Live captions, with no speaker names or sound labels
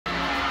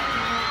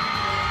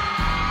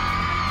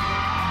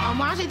I'm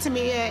watching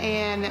Tamia,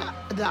 and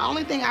the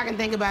only thing I can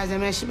think about is,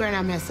 man, she better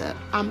not mess up.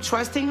 I'm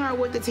trusting her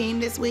with the team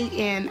this week,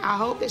 and I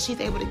hope that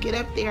she's able to get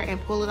up there and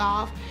pull it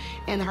off,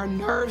 and her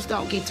nerves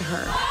don't get to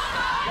her.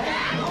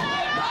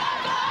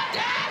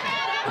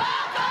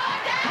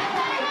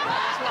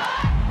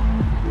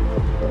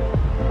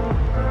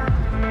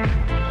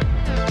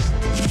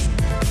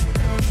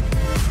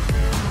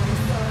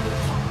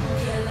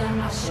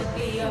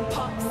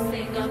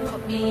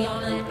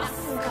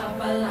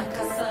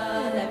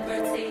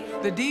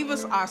 The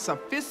divas are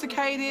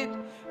sophisticated.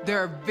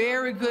 They're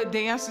very good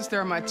dancers.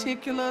 They're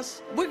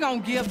meticulous. We're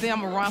gonna give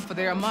them a run for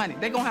their money.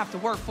 They're gonna have to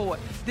work for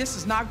it. This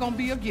is not gonna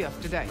be a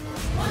gift today.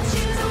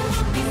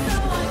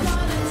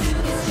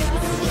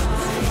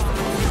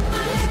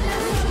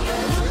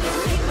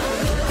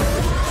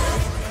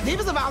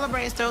 Divas of Olive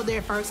Branch stole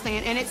their first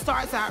stand, and it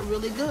starts out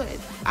really good.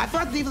 I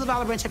thought Divas of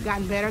Olive Branch have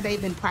gotten better.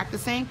 They've been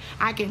practicing.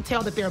 I can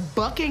tell that they're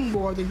bucking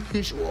more than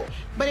usual.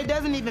 But it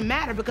doesn't even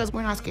matter because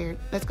we're not scared.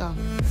 Let's go.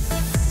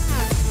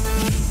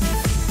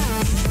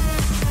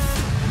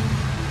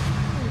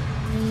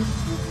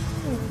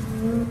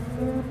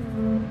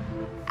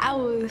 I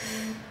was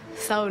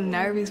so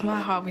nervous. My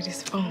heart was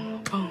just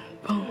boom, boom,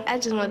 boom. I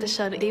just wanted to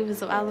show the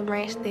Divas of Olive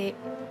Branch that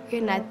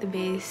you're not the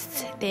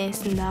best.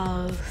 Dancing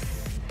dolls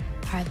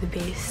are the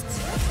best.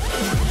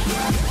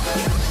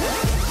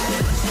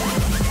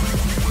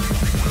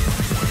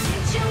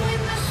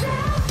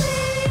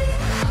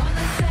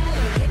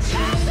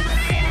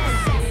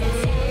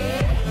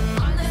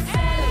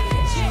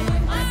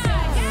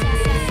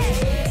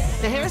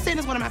 The hair stand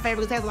is one of my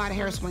favorites. It has a lot of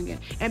hair swinging.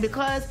 And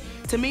because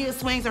Tamia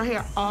swings her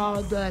hair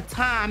all the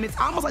time, it's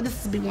almost like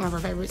this would be one of her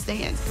favorite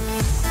stands.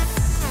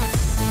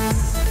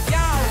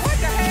 Y'all, what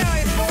the hell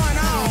is going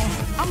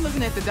on? I'm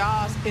looking at the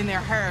dolls and their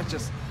hair is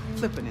just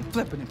flipping and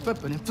flipping and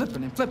flipping and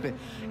flipping and flipping.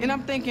 And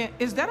I'm thinking,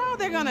 is that all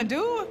they're gonna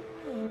do?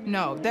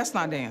 No, that's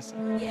not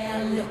dancing.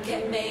 Yeah, look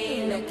at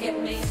me, look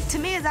at me.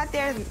 Tamia's out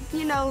there,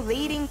 you know,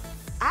 leading.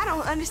 I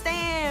don't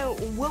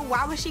understand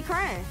why was she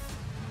crying?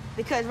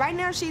 Because right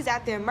now she's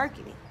out there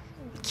murking it,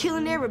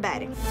 killing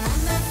everybody.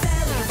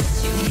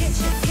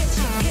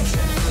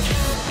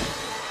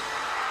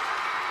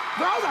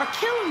 Girls are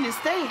killing this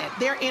stand.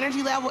 Their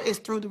energy level is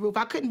through the roof.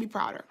 I couldn't be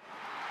prouder.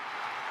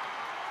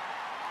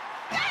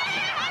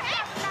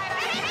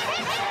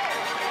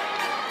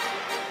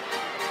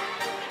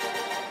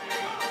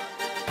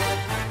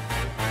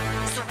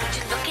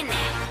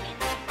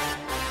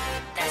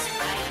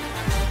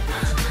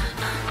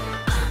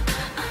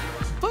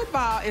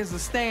 Football is a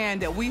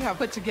stand that we have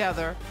put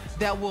together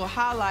that will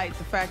highlight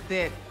the fact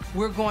that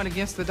we're going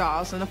against the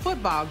dolls in a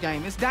football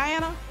game. It's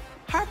Diana.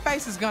 Her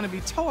face is gonna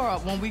be tore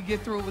up when we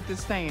get through with this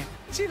stand.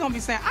 She's gonna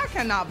be saying, I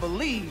cannot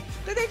believe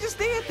that they just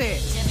did that.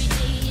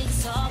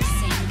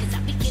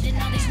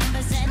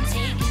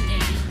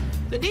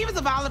 The Divas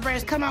of Olive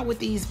Branch come out with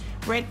these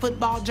red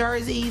football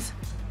jerseys,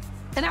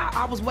 and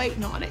I was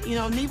waiting on it. You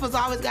know, Neva's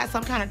always got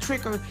some kind of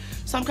trick or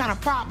some kind of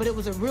prop, but it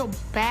was a real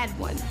bad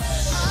one.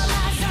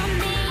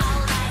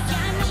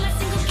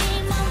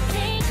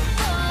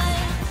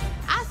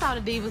 I saw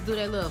the Divas do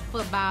that little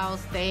football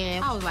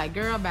stand. I was like,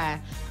 girl, bye.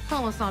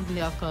 Come with something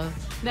else, cause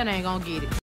that ain't gonna get it.